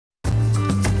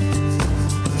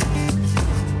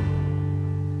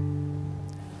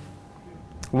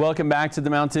Welcome back to the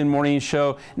Mountain Morning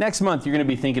Show. Next month, you're going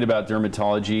to be thinking about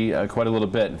dermatology quite a little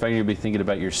bit. In fact, you're going to be thinking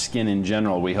about your skin in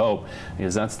general, we hope,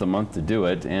 because that's the month to do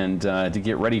it. And to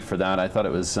get ready for that, I thought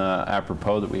it was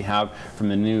apropos that we have from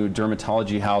the new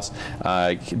Dermatology House,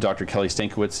 Dr. Kelly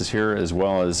Stankiewicz is here, as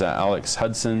well as Alex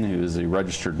Hudson, who is a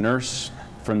registered nurse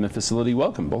from the facility.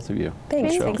 Welcome, both of you.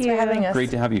 Thanks for having us.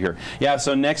 Great to have you here. Yeah,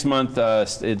 so next month,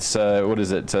 it's, what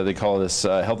is it? They call this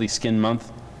Healthy Skin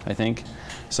Month, I think.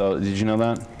 So did you know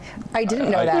that? I didn't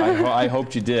know that. I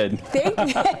hoped you did. Thank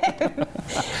you.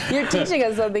 You're teaching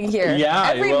us something here.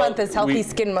 Yeah. Every month is Healthy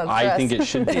Skin Month for us. I think it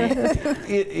should be.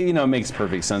 It makes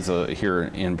perfect sense here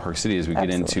in Park City as we get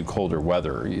into colder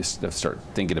weather. You start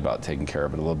thinking about taking care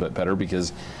of it a little bit better,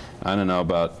 because I don't know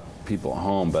about people at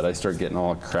home, but I start getting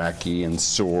all cracky and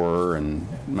sore and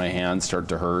my hands start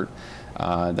to hurt.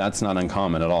 That's not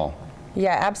uncommon at all.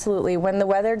 Yeah, absolutely. When the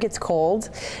weather gets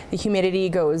cold, the humidity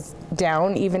goes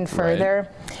down even further.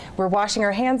 Right. We're washing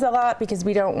our hands a lot because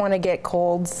we don't want to get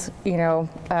colds,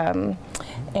 and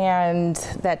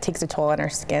that takes a toll on our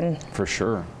skin. For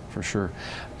sure. For sure.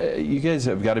 You guys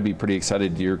have got to be pretty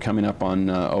excited. You're coming up on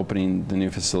opening the new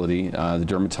facility, the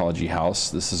Dermatology House.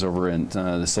 This is over in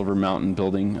the Silver Mountain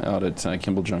building out at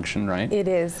Kimball Junction, right? It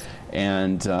is.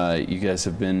 And you guys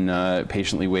have been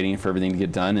patiently waiting for everything to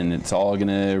get done, and it's all going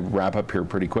to wrap up here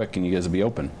pretty quick, and you guys will be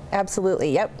open.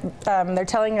 Absolutely, yep. They're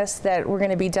telling us that we're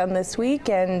going to be done this week,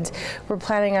 and we're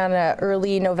planning on an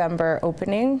early November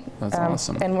opening. That's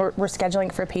awesome. And we're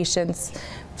scheduling for patients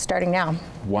starting now.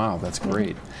 Wow, that's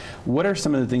great. What are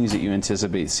some of the things that you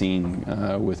anticipate seeing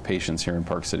with patients here in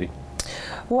Park City?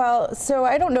 Well, so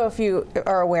I don't know if you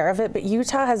are aware of it, but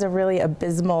Utah has a really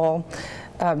abysmal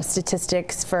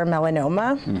statistics for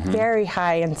melanoma. Very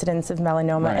high incidence of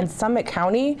melanoma, and Summit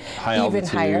County even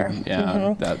higher.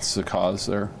 Yeah, that's the cause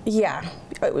there. Yeah,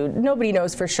 nobody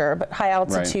knows for sure, but high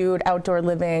altitude, outdoor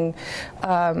living.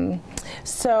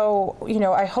 So,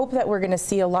 I hope that we're going to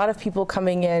see a lot of people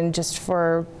coming in just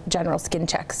for general skin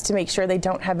checks to make sure they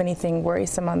don't have anything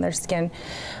worrisome on their skin.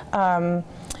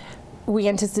 We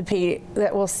anticipate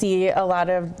that we'll see a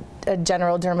lot of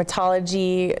general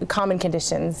dermatology, common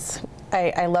conditions.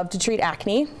 I love to treat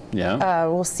acne. Yeah.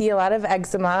 We'll see a lot of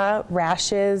eczema,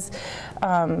 rashes.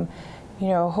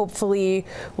 Hopefully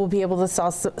we'll be able to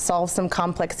solve some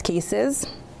complex cases.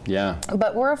 Yeah.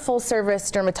 But we're a full-service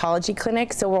dermatology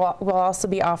clinic, so we'll also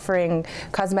be offering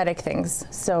cosmetic things.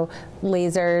 So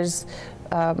lasers,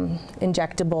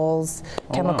 injectables,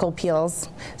 chemical peels.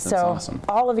 That's awesome.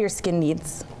 All of your skin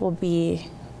needs we'll be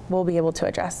able to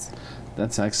address.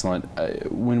 That's excellent.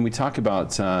 When we talk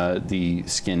about the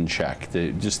skin check,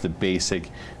 just the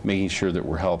basic making sure that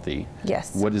we're healthy,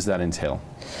 yes. What does that entail?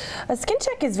 A skin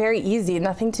check is very easy,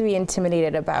 nothing to be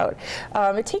intimidated about.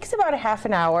 It takes about a half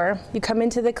an hour. You come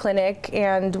into the clinic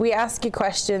and we ask you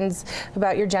questions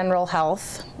about your general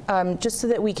health. Just so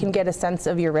that we can get a sense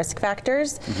of your risk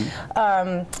factors.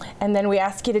 And then we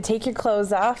ask you to take your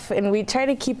clothes off, and we try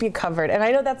to keep you covered. And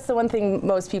I know that's the one thing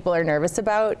most people are nervous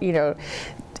about,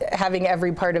 having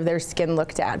every part of their skin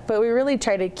looked at. But we really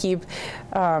try to keep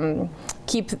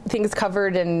things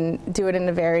covered and do it in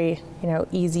a very,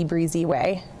 easy breezy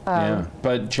way. Yeah,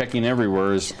 but checking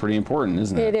everywhere is pretty important,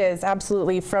 isn't it? It is,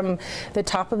 absolutely. From the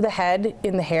top of the head,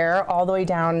 in the hair, all the way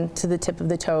down to the tip of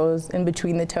the toes, in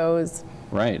between the toes.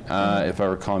 Right. If I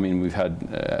recall, we've had,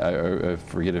 I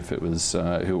forget if it was who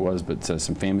it was, but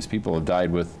some famous people have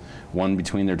died with one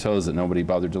between their toes that nobody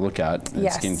bothered to look at.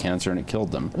 Yes. Skin cancer, and it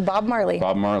killed them. Bob Marley.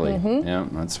 Bob Marley. Yeah,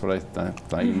 that's what I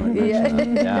thought you might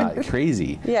mention. Yeah,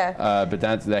 crazy. Yeah. But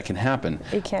that can happen.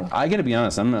 It can. I got to be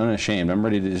honest, I'm unashamed. I'm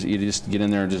ready to just get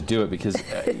in there and just do it, because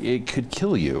it could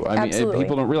kill you. I mean,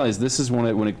 people don't realize this is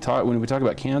when we talk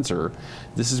about cancer,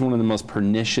 this is one of the most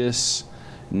pernicious,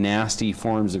 nasty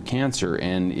forms of cancer,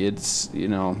 and it's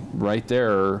right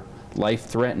there,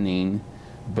 life-threatening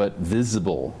but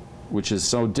visible, which is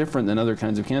so different than other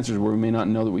kinds of cancers where we may not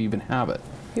know that we even have it.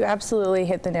 You absolutely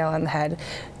hit the nail on the head.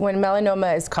 When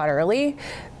melanoma is caught early,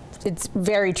 it's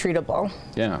very treatable.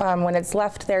 Yeah. When it's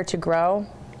left there to grow,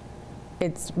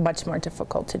 it's much more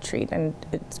difficult to treat, and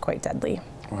it's quite deadly.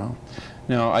 Wow.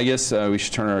 Now, I guess we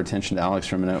should turn our attention to Alex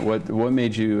for a minute. What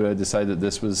made you decide that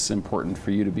this was important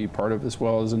for you to be part of as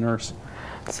well as a nurse?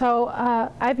 So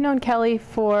I've known Kelly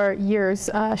for years.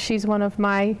 She's one of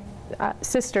my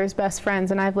sister's best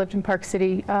friends, and I've lived in Park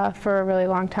City for a really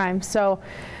long time. So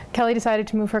Kelly decided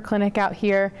to move her clinic out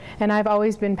here, and I've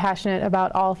always been passionate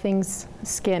about all things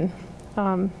skin.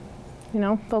 The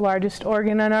largest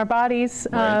organ in our bodies,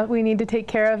 we need to take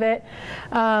care of it.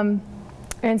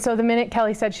 And so the minute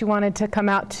Kelly said she wanted to come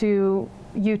out to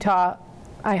Utah,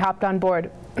 I hopped on board.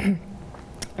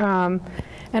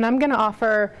 And I'm going to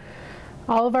offer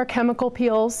all of our chemical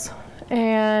peels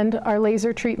and our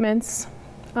laser treatments.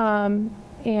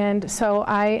 And so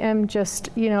I am just,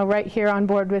 right here on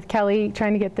board with Kelly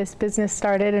trying to get this business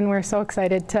started, and we're so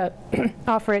excited to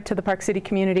offer it to the Park City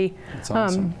community. That's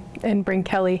awesome. And bring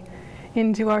Kelly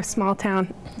into our small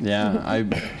town. Yeah,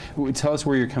 tell us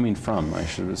where you're coming from. I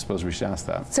suppose we should ask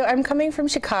that. So I'm coming from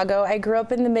Chicago. I grew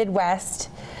up in the Midwest,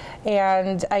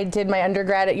 and I did my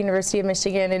undergrad at University of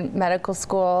Michigan and medical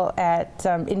school at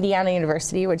Indiana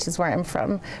University, which is where I'm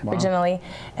from originally.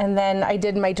 And then I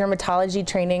did my dermatology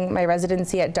training, my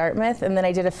residency at Dartmouth, and then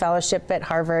I did a fellowship at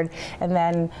Harvard. And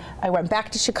then I went back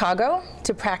to Chicago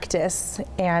to practice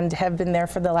and have been there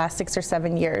for the last 6 or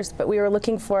 7 years. But we were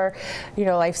looking for,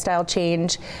 lifestyle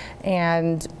change,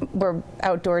 and we're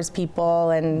outdoors people,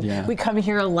 and we come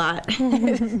here a lot.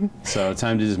 So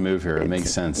time to just move here. It makes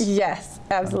sense. Yes,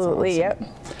 absolutely. Awesome. Yep.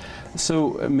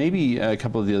 So maybe a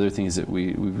couple of the other things that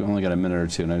we've only got a minute or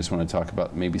two, and I just want to talk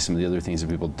about maybe some of the other things that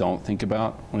people don't think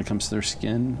about when it comes to their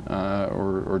skin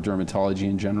or dermatology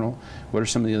in general. What are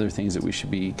some of the other things that we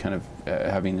should be kind of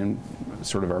having in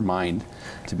sort of our mind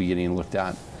to be getting looked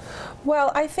at?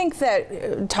 Well, I think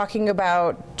that talking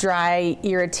about dry,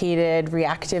 irritated,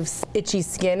 reactive, itchy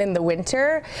skin in the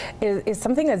winter is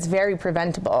something that's very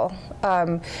preventable.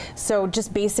 So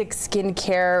just basic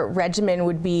skincare regimen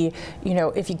would be,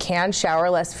 if you can, shower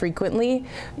less frequently,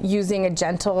 using a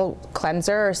gentle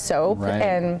cleanser or soap,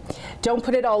 and don't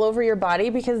put it all over your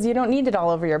body, because you don't need it all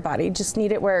over your body. Just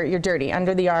need it where you're dirty,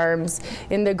 under the arms,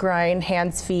 in the groin,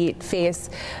 hands, feet,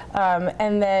 face.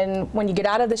 And then when you get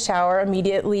out of the shower,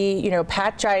 immediately,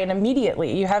 pat dry, and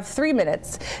immediately you have 3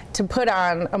 minutes to put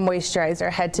on a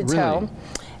moisturizer head to toe.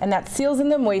 And that seals in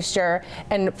the moisture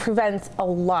and prevents a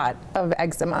lot of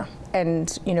eczema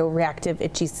and reactive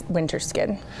itchy winter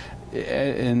skin.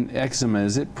 And eczema,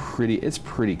 it's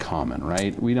pretty common,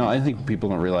 right? I think people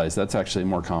don't realize that's actually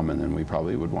more common than we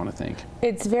probably would want to think.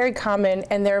 It's very common,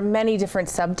 and there are many different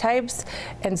subtypes,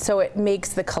 and so it makes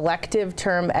the collective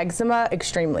term eczema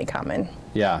extremely common.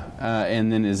 Yeah, and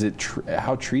then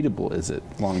how treatable is it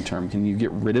long term? Can you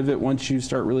get rid of it once you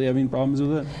start really having problems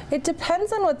with it? It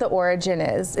depends on what the origin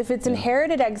is. If it's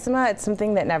inherited eczema, it's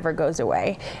something that never goes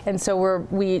away, and so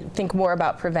we think more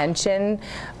about prevention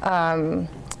than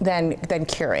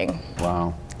curing.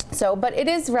 Wow. So, but it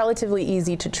is relatively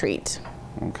easy to treat.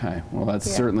 Okay, well that's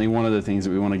certainly one of the things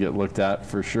that we want to get looked at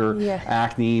for sure.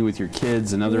 Acne with your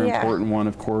kids, another important one,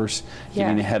 of course.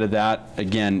 Getting ahead of that.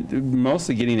 Again,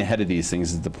 mostly getting ahead of these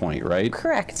things is the point, right?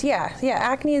 Correct, yeah.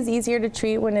 Acne is easier to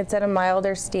treat when it's at a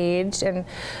milder stage, and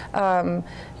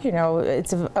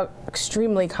it's an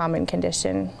extremely common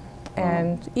condition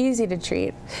and easy to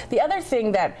treat. The other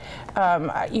thing that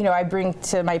I bring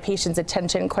to my patients'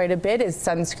 attention quite a bit is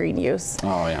sunscreen use.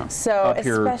 Oh yeah. So up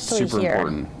here, especially super here.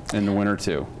 Important in the winter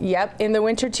too. Yep, in the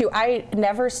winter too. I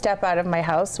never step out of my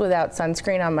house without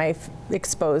sunscreen on my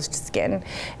exposed skin,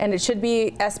 and it should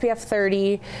be SPF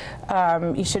 30.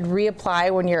 You should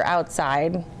reapply when you're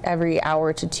outside every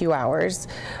hour to 2 hours.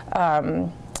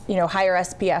 Higher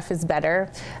SPF is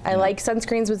better. I like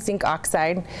sunscreens with zinc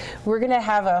oxide. We're going to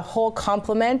have a whole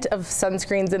complement of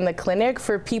sunscreens in the clinic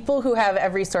for people who have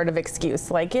every sort of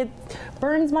excuse, like it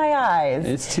burns my eyes.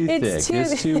 It's too thick.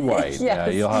 It's too white. Yeah,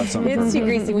 you'll have some. It's too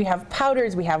greasy. We have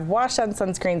powders. We have wash-on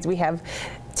sunscreens. We have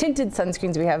tinted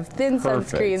sunscreens. We have thin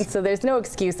sunscreens. So there's no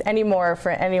excuse anymore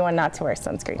for anyone not to wear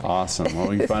sunscreen. Awesome. Well,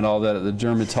 we can find all that at the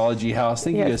Dermatology House.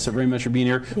 Thank you guys so very much for being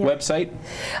here. Website?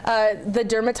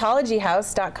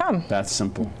 TheDermatologyHouse.com. That's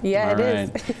simple. Yeah, it is.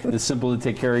 It's simple to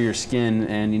take care of your skin,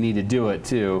 and you need to do it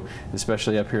too,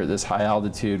 especially up here at this high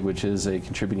altitude, which is a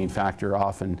contributing factor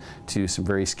often to some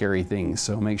very scary things.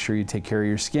 So make sure you take care of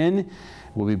your skin.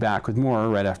 We'll be back with more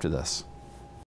right after this.